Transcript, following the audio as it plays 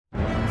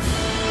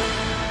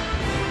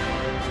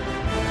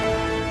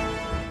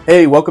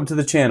Hey, welcome to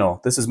the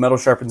channel. This is Metal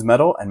Sharpens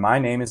Metal, and my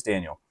name is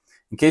Daniel.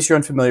 In case you're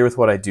unfamiliar with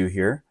what I do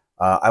here,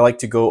 I like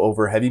to go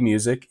over heavy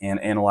music and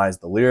analyze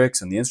the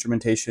lyrics and the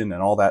instrumentation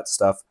and all that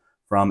stuff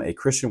from a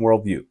Christian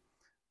worldview.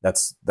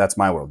 That's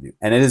my worldview.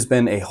 And it has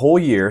been a whole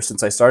year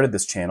since I started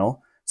this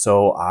channel,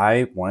 so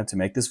I wanted to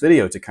make this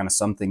video to kind of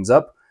sum things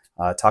up,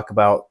 talk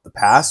about the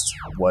past,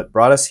 what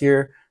brought us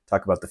here,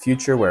 talk about the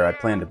future, where I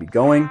plan to be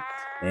going,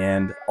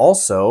 and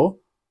also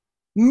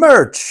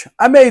merch.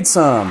 I made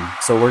some.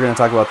 So we're going to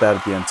talk about that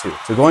at the end too.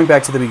 So going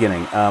back to the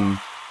beginning,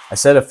 I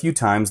said a few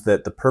times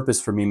that the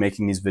purpose for me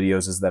making these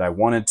videos is that I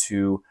wanted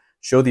to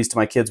show these to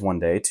my kids one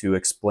day to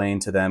explain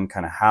to them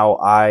kind of how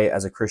I,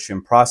 as a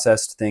Christian,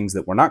 processed things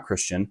that were not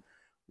Christian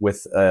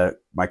with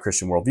my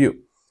Christian worldview.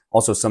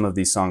 Also, some of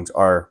these songs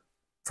are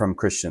from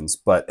Christians,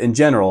 but in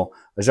general,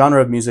 a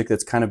genre of music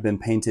that's kind of been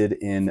painted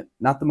in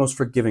not the most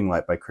forgiving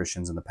light by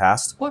Christians in the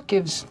past. What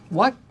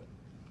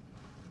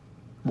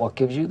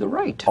gives you the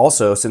right?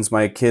 Also, since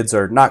my kids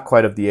are not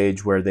quite of the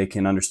age where they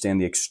can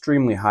understand the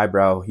extremely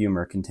highbrow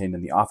humor contained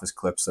in the Office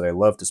clips that I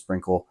love to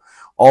sprinkle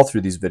all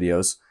through these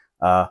videos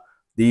in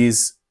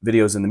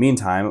the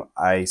meantime,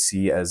 I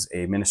see as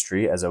a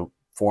ministry, as a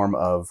form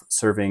of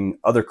serving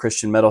other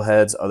Christian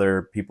metalheads,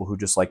 other people who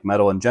just like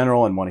metal in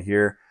general and want to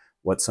hear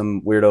what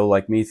some weirdo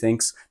like me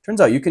thinks. Turns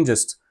out you can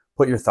just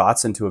put your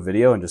thoughts into a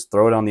video and just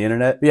throw it on the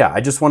internet. But yeah, I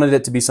just wanted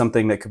it to be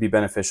something that could be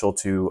beneficial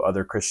to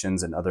other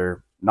Christians and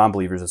other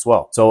non-believers as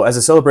well. So as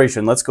a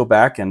celebration, let's go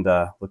back and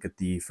look at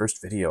the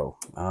first video.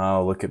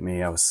 Oh, look at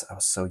me. I was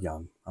so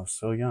young. I was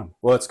so young.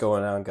 What's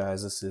going on,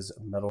 guys? This is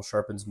Metal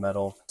Sharpens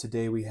Metal.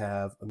 Today we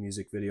have a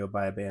music video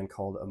by a band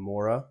called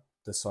Ahhh.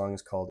 The song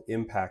is called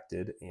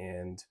Impacted,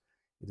 and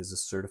it is a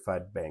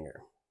certified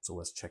banger. So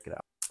let's check it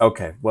out.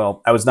 Okay,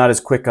 well, I was not as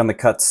quick on the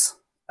cuts.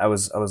 I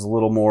was a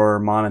little more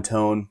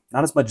monotone,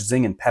 not as much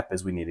zing and pep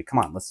as we needed. Come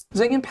on, let's...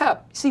 Zing and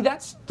pep. See,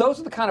 those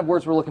are the kind of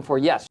words we're looking for,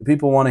 yes.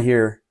 People want to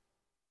hear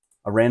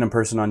a random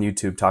person on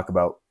YouTube talk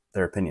about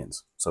their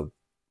opinions, so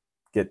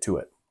get to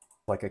it.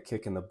 Like a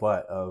kick in the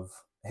butt of,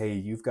 hey,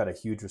 you've got a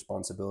huge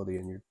responsibility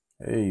and you're...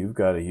 Hey, you've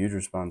got a huge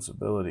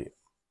responsibility.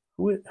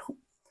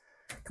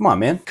 Come on,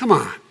 man. Come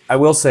on. I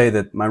will say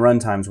that my run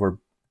times were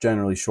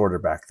generally shorter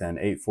back then,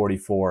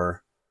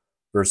 8:44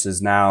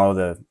 versus now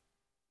the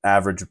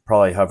average would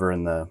probably hover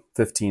in the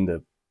 15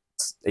 to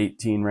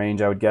 18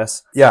 range, I would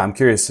guess. Yeah, I'm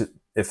curious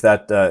if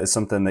that is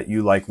something that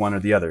you like, one or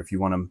the other. If you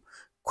want them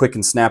quick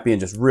and snappy and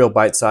just real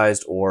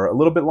bite-sized, or a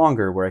little bit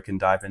longer where I can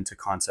dive into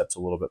concepts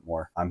a little bit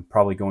more. I'm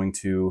probably going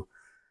to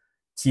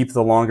keep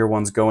the longer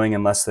ones going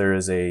unless there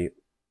is a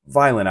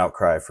violent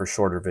outcry for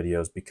shorter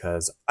videos,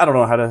 because I don't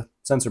know how to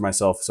censor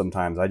myself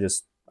sometimes. I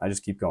just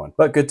keep going.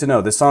 But good to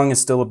know. This song is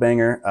still a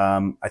banger.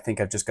 I think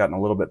I've just gotten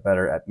a little bit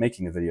better at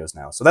making the videos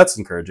now, so that's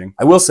encouraging.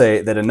 I will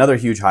say that another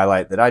huge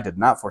highlight that I did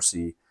not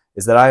foresee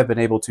is that I have been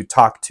able to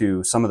talk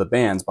to some of the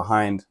bands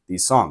behind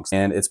these songs,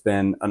 and it's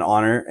been an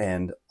honor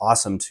and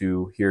awesome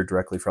to hear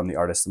directly from the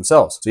artists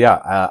themselves. So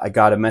yeah, I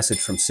got a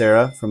message from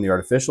Sarah from the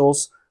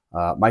Artificials.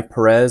 Mike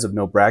Perez of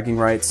No Bragging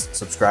Rights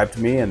subscribed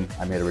to me, and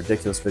I made a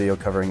ridiculous video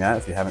covering that.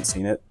 If you haven't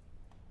seen it,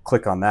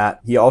 click on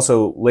that. He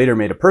also later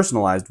made a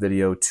personalized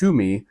video to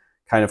me,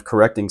 kind of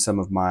correcting some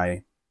of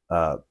my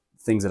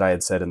things that I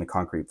had said in the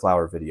Concrete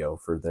Flower video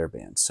for their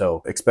band.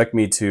 So expect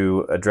me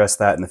to address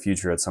that in the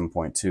future at some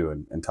point too,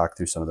 and talk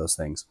through some of those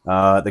things.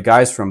 The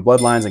guys from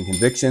Bloodlines and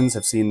Convictions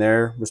have seen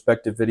their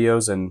respective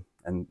videos and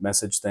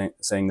messaged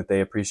saying that they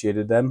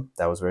appreciated them.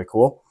 That was very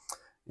cool.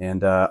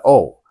 And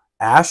oh,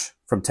 Ash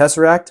from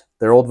Tesseract,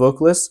 their old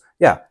vocalist,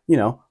 yeah, you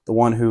know, the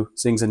one who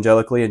sings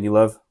angelically and you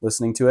love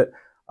listening to it.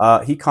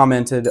 He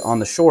commented on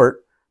the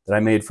short that I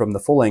made from the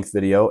full-length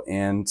video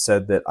and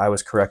said that I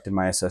was correct in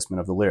my assessment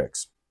of the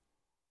lyrics.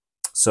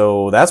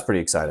 So that's pretty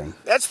exciting.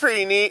 That's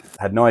pretty neat.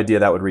 I had no idea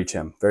that would reach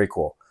him. Very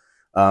cool.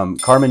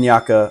 Carmen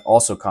Yaka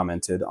also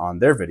commented on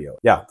their video.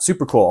 Yeah,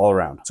 super cool all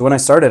around. So when I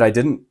started, I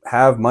didn't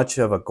have much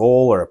of a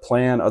goal or a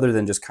plan other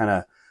than just kind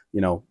of,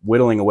 you know,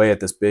 whittling away at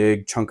this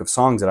big chunk of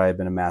songs that I had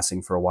been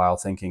amassing for a while,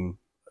 thinking,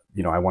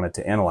 you know, I wanted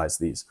to analyze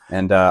these.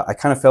 And I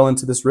kind of fell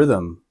into this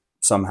rhythm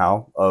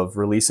somehow of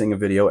releasing a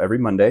video every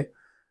Monday.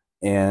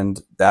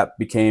 And that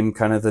became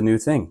kind of the new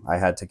thing. I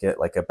had to get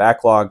like a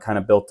backlog kind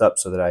of built up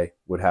so that I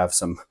would have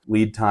some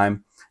lead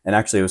time. And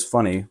actually it was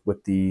funny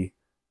with the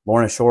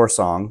Lorna Shore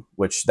song,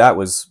 which that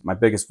was my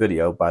biggest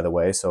video, by the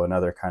way. So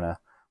another kind of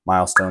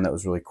milestone that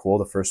was really cool.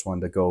 The first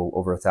one to go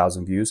over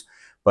 1,000 views.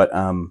 But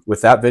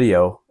with that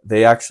video,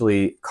 they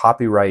actually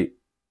copyright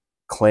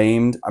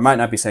claimed, I might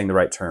not be saying the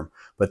right term,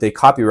 but they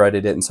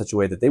copyrighted it in such a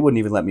way that they wouldn't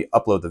even let me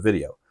upload the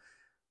video.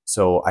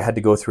 So I had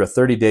to go through a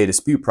 30-day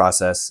dispute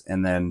process,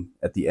 and then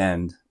at the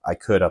end, I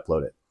could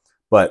upload it.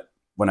 But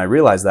when I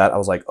realized that, I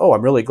was like, oh,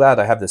 I'm really glad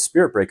I have this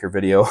Spirit Breaker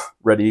video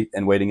ready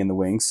and waiting in the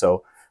wings.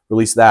 So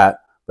release that.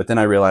 But then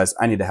I realized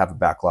I need to have a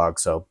backlog.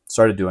 So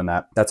started doing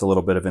that. That's a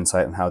little bit of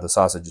insight on how the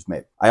sausage is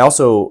made. I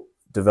also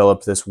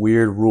developed this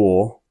weird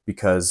rule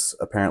because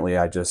apparently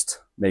I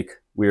just make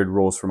weird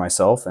rules for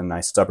myself, and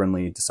I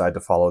stubbornly decide to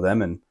follow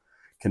them and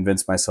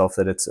convince myself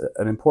that it's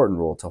an important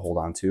rule to hold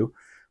on to.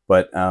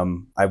 but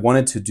I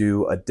wanted to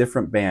do a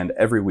different band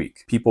every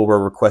week. People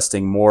were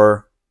requesting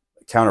more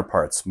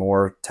counterparts,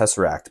 more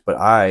Tesseract, but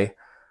I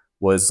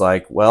was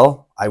like,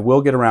 well, I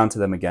will get around to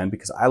them again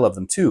because I love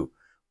them too.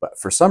 But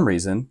for some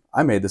reason,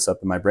 I made this up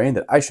in my brain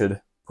that I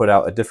should put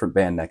out a different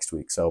band next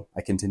week. So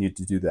I continued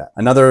to do that.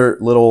 Another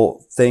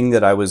little thing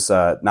that I was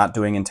not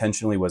doing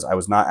intentionally was I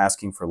was not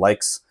asking for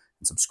likes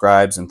and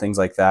subscribes and things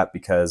like that,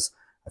 because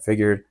I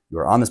figured you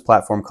are on this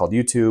platform called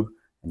YouTube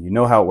and you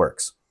know how it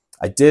works.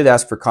 I did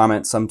ask for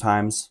comments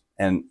sometimes,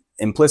 and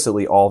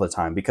implicitly all the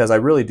time, because I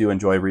really do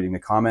enjoy reading the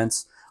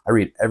comments. I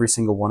read every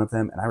single one of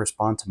them and I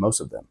respond to most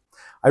of them.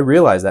 I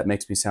realize that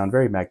makes me sound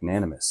very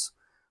magnanimous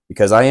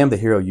because I am the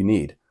hero you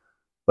need,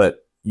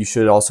 but you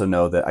should also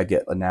know that I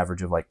get an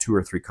average of like 2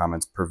 or 3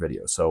 comments per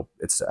video. So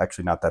it's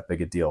actually not that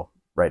big a deal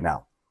right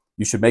now.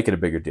 You should make it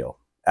a bigger deal.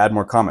 Add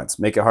more comments,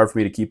 make it hard for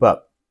me to keep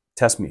up.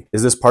 Test me.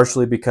 Is this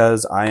partially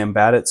because I am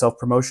bad at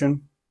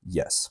self-promotion?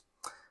 Yes.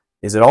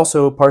 Is it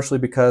also partially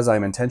because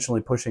I'm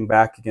intentionally pushing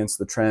back against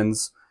the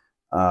trends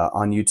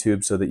on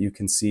YouTube so that you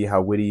can see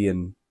how witty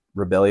and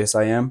rebellious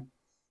I am?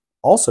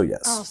 Also,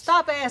 yes. Oh,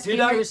 stop asking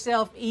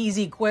yourself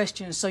easy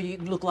questions so you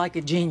look like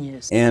a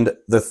genius. And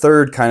the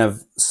third kind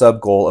of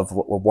sub goal of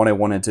what I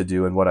wanted to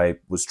do and what I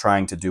was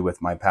trying to do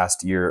with my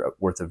past year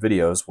worth of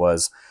videos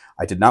was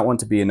I did not want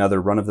to be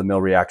another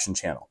run-of-the-mill reaction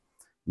channel.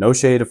 No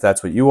shade if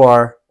that's what you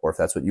are or if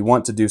that's what you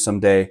want to do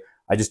someday.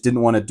 I just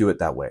didn't want to do it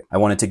that way. I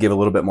wanted to give a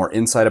little bit more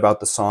insight about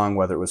the song,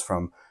 whether it was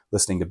from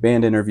listening to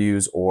band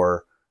interviews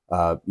or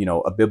you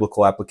know, a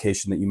biblical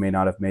application that you may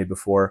not have made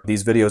before.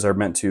 These videos are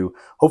meant to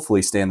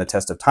hopefully stand the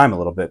test of time a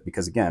little bit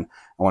because, again,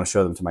 I want to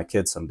show them to my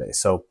kids someday.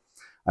 So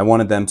I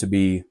wanted them to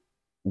be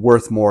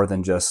worth more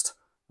than just,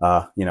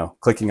 you know,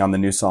 clicking on the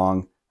new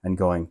song and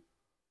going,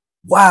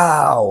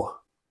 wow.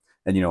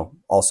 And, you know,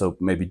 also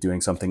maybe doing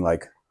something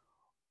like,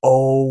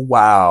 oh,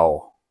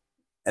 wow.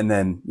 And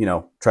then, you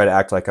know, try to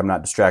act like I'm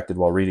not distracted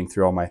while reading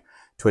through all my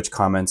Twitch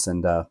comments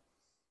and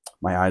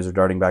my eyes are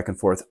darting back and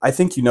forth. I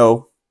think you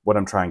know what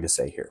I'm trying to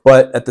say here.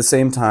 But at the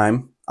same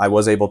time, I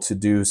was able to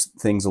do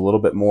things a little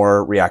bit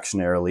more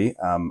reactionarily.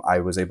 I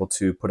was able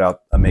to put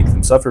out a Make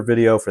Them Suffer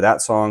video for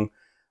that song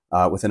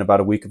within about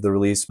a week of the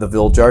release. The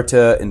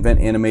Viljarta, Invent,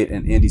 Animate,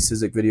 and Andy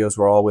Sizik videos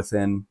were all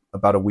within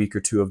about a week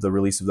or 2 of the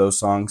release of those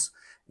songs.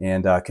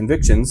 And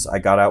Convictions, I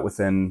got out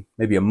within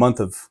maybe a month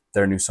of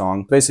their new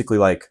song. Basically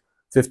like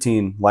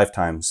 15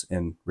 lifetimes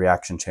in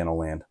reaction channel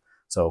land.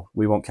 So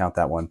we won't count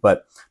that one.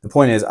 But the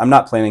point is, I'm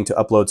not planning to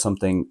upload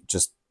something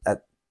just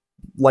at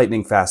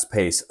lightning fast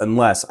pace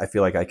unless I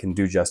feel like I can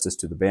do justice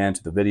to the band,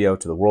 to the video,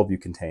 to the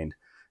worldview contained.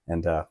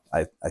 And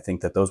I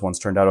think that those ones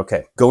turned out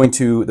okay. Going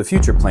to the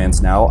future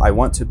plans now, I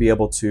want to be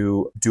able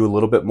to do a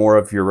little bit more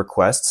of your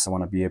requests. I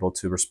want to be able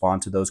to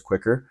respond to those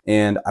quicker.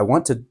 And I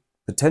want to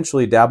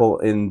potentially dabble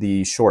in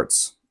the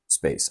shorts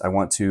space. I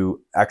want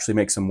to actually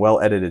make some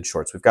well-edited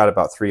shorts. We've got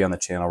about 3 on the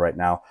channel right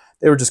now.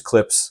 They were just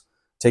clips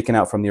taken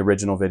out from the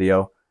original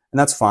video, and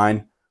that's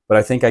fine. But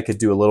I think I could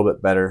do a little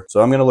bit better.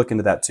 So I'm going to look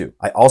into that too.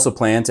 I also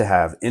plan to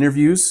have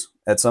interviews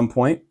at some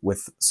point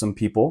with some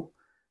people,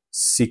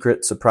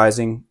 secret,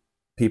 surprising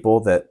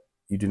people that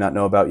you do not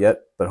know about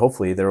yet, but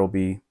hopefully there will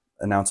be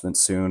announcements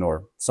soon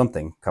or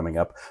something coming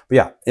up. But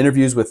yeah,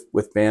 interviews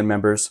with band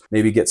members,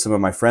 maybe get some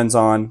of my friends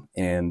on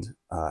and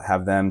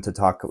have them to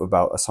talk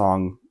about a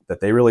song that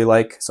they really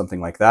like,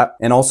 something like that.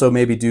 And also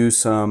maybe do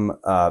some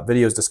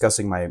videos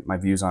discussing my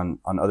views on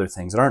other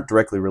things that aren't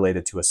directly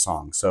related to a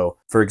song. So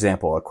for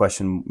example, a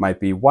question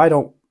might be, why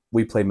don't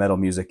we play metal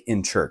music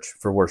in church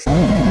for worship?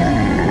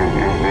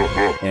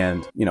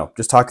 And, you know,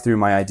 just talk through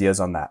my ideas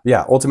on that.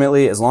 Yeah,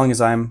 ultimately, as long as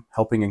I'm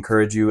helping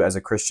encourage you as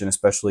a Christian,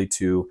 especially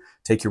to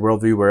take your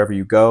worldview wherever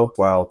you go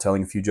while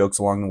telling a few jokes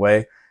along the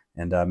way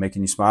and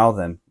making you smile,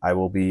 then I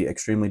will be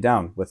extremely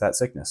down with that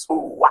sickness.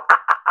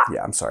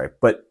 Yeah, I'm sorry.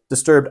 But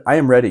Disturbed, I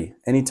am ready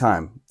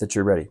anytime that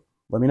you're ready.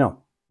 Let me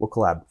know. We'll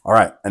collab. All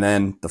right. And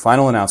then the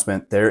final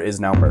announcement, there is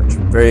now merch.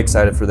 I'm very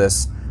excited for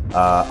this.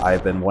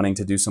 I've been wanting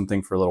to do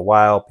something for a little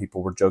while.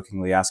 People were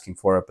jokingly asking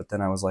for it, but then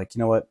I was like, you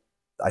know what?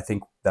 I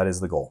think that is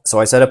the goal. So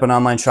I set up an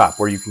online shop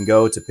where you can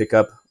go to pick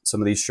up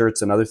some of these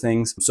shirts and other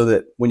things so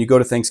that when you go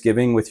to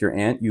Thanksgiving with your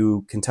aunt,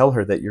 you can tell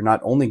her that you're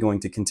not only going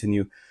to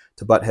continue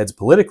to butt heads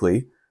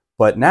politically,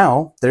 but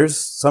now there's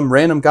some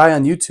random guy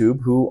on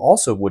YouTube who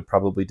also would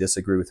probably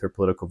disagree with her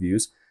political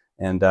views.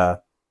 And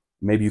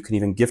maybe you can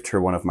even gift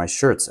her one of my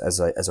shirts as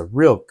a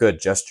real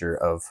good gesture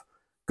of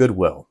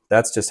goodwill.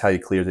 That's just how you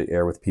clear the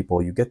air with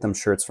people. You get them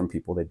shirts from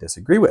people they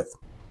disagree with.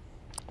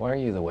 Why are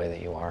you the way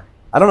that you are?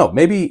 I don't know.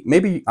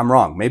 Maybe I'm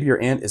wrong. Maybe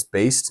your aunt is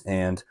based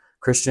and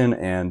Christian,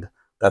 and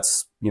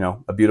that's, you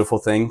know, a beautiful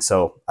thing.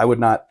 So I would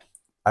not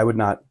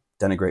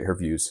denigrate her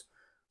views.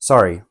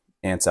 Sorry,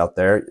 ants out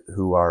there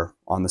who are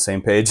on the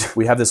same page.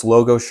 We have this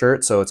logo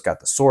shirt, so it's got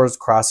the swords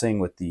crossing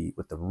with the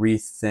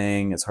wreath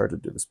thing. It's hard to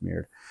do this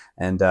mirrored,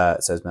 and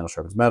it says "Metal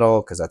Sharpens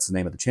Metal" because that's the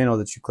name of the channel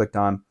that you clicked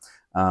on.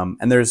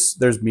 And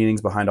there's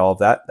meanings behind all of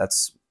that.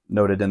 That's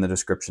noted in the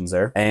descriptions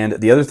there. And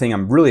the other thing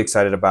I'm really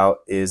excited about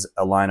is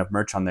a line of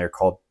merch on there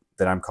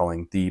that I'm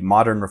calling the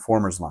Modern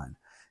Reformers line.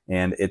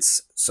 And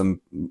it's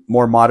some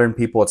more modern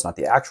people. It's not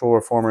the actual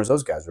reformers.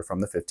 Those guys are from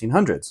the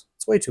 1500s.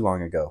 It's way too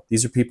long ago.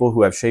 These are people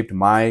who have shaped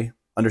my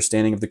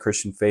understanding of the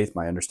Christian faith,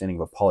 my understanding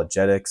of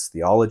apologetics,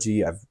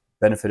 theology. I've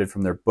benefited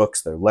from their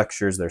books, their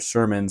lectures, their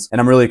sermons. And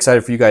I'm really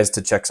excited for you guys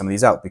to check some of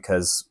these out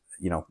because,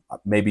 you know,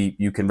 maybe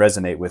you can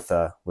resonate with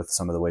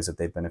some of the ways that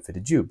they've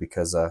benefited you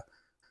because, oh,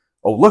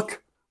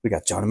 look, we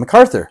got John and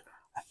MacArthur.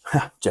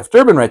 Jeff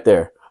Durbin right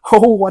there.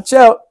 Oh, watch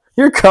out.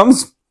 Here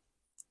comes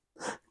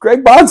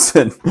Greg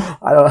Bonson.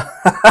 I don't.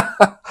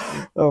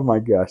 Oh my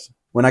gosh.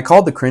 When I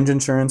called the cringe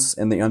insurance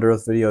in the Under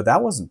Oath video,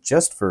 that wasn't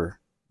just for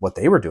what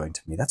they were doing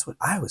to me. That's what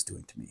I was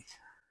doing to me.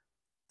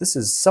 This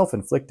is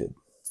self-inflicted.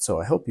 So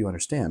I hope you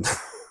understand.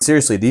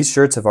 Seriously, these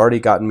shirts have already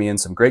gotten me in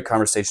some great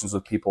conversations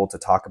with people to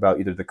talk about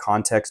either the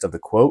context of the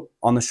quote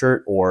on the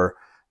shirt or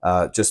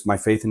just my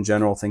faith in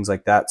general, things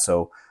like that.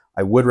 So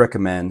I would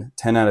recommend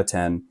 10 out of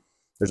 10.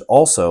 There's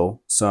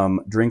also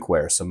some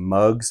drinkware, some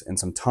mugs and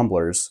some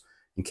tumblers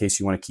in case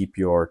you want to keep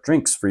your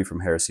drinks free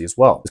from heresy as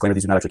well. Disclaimer,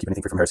 these do not actually keep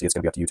anything free from heresy. It's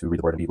going to be up to you to read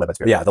the word and be led by the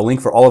Spirit. Yeah, the link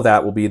for all of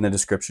that will be in the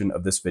description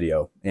of this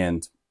video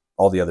and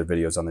all the other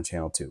videos on the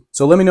channel too.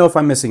 So let me know if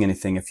I'm missing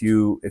anything, if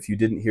you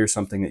didn't hear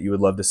something that you would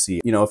love to see.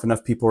 You know, if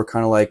enough people are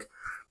kind of like,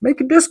 make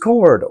a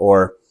Discord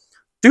or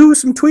do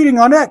some tweeting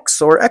on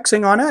X or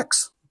Xing on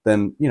X,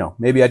 then, you know,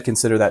 maybe I'd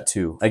consider that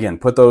too. Again,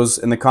 put those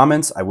in the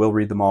comments. I will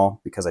read them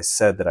all because I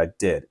said that I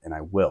did and I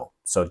will.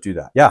 So do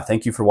that. Yeah,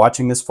 thank you for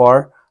watching this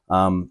far.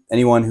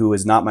 Anyone who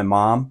is not my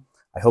mom,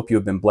 I hope you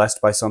have been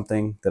blessed by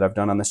something that I've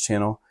done on this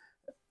channel.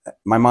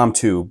 My mom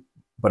too,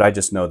 but I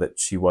just know that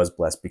she was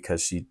blessed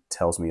because she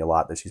tells me a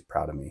lot that she's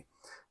proud of me.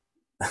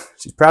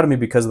 She's proud of me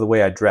because of the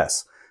way I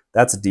dress.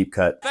 That's a deep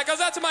cut. That goes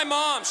out to my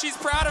mom. She's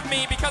proud of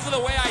me because of the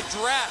way I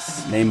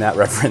dress. Name that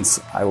reference.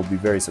 I will be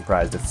very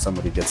surprised if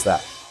somebody gets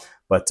that.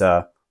 But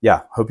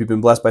yeah, hope you've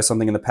been blessed by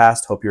something in the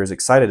past. Hope you're as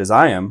excited as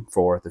I am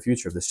for the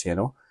future of this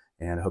channel.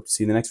 And I hope to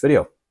see you in the next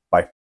video.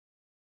 Bye.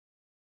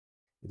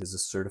 It is a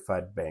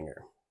certified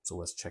banger. So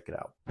let's check it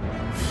out.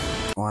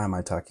 Why am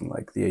I talking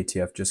like the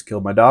ATF just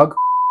killed my dog?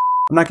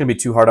 I'm not going to be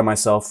too hard on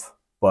myself,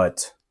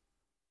 but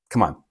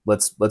come on,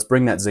 let's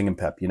bring that zing and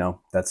pep, you know?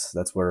 That's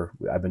where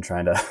I've been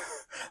trying to,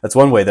 that's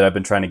one way that I've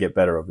been trying to get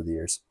better over the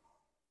years.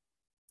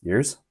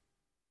 Years?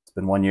 It's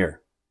been 1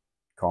 year.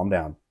 Calm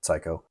down,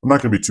 psycho. I'm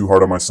not going to be too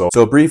hard on myself.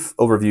 So a brief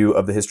overview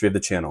of the history of the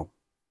channel.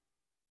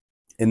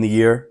 In the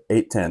year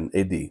 810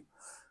 AD,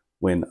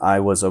 when I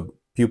was a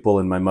pupil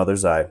in my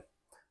mother's eye,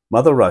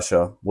 Mother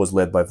Russia was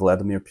led by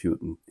Vladimir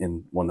Putin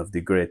in one of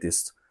the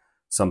greatest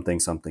something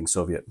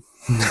Soviet.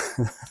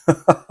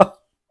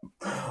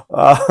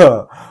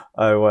 All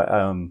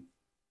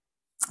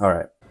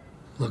right.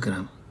 Look at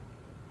him.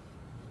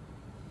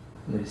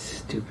 This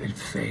stupid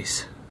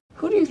face.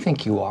 Who do you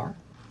think you are?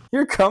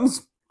 Here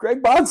comes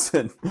Greg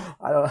Bonson.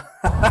 I don't.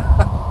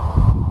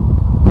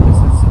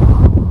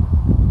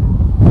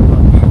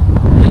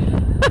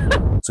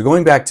 So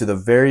going back to the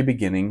very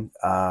beginning,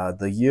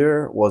 the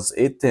year was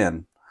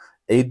 810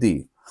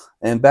 AD,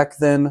 and back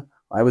then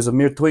I was a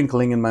mere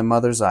twinkling in my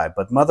mother's eye,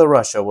 but Mother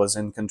Russia was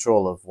in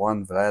control of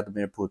one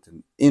Vladimir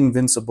Putin,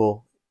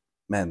 invincible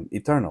man,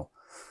 eternal.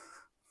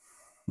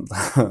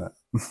 Oh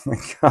my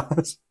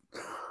gosh.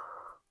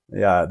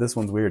 Yeah, this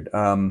one's weird.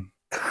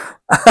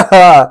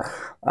 I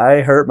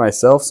hurt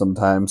myself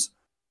sometimes.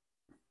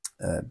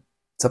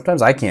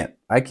 Sometimes I can't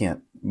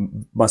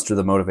muster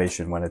the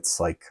motivation when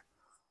it's like,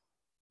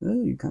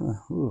 you kind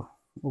of,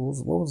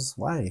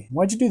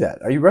 why'd you do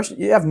that? Are you Russian?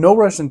 You have no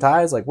Russian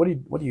ties? Like, what do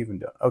you even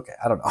do? Okay,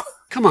 I don't know.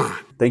 Come on.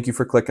 Thank you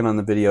for clicking on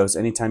the videos.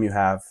 Anytime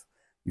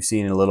you've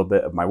seen a little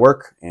bit of my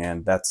work,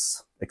 and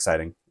that's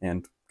exciting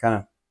and kind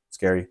of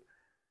scary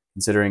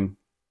considering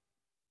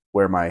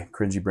where my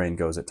cringy brain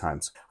goes at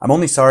times. I'm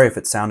only sorry if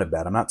it sounded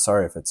bad. I'm not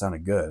sorry if it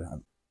sounded good.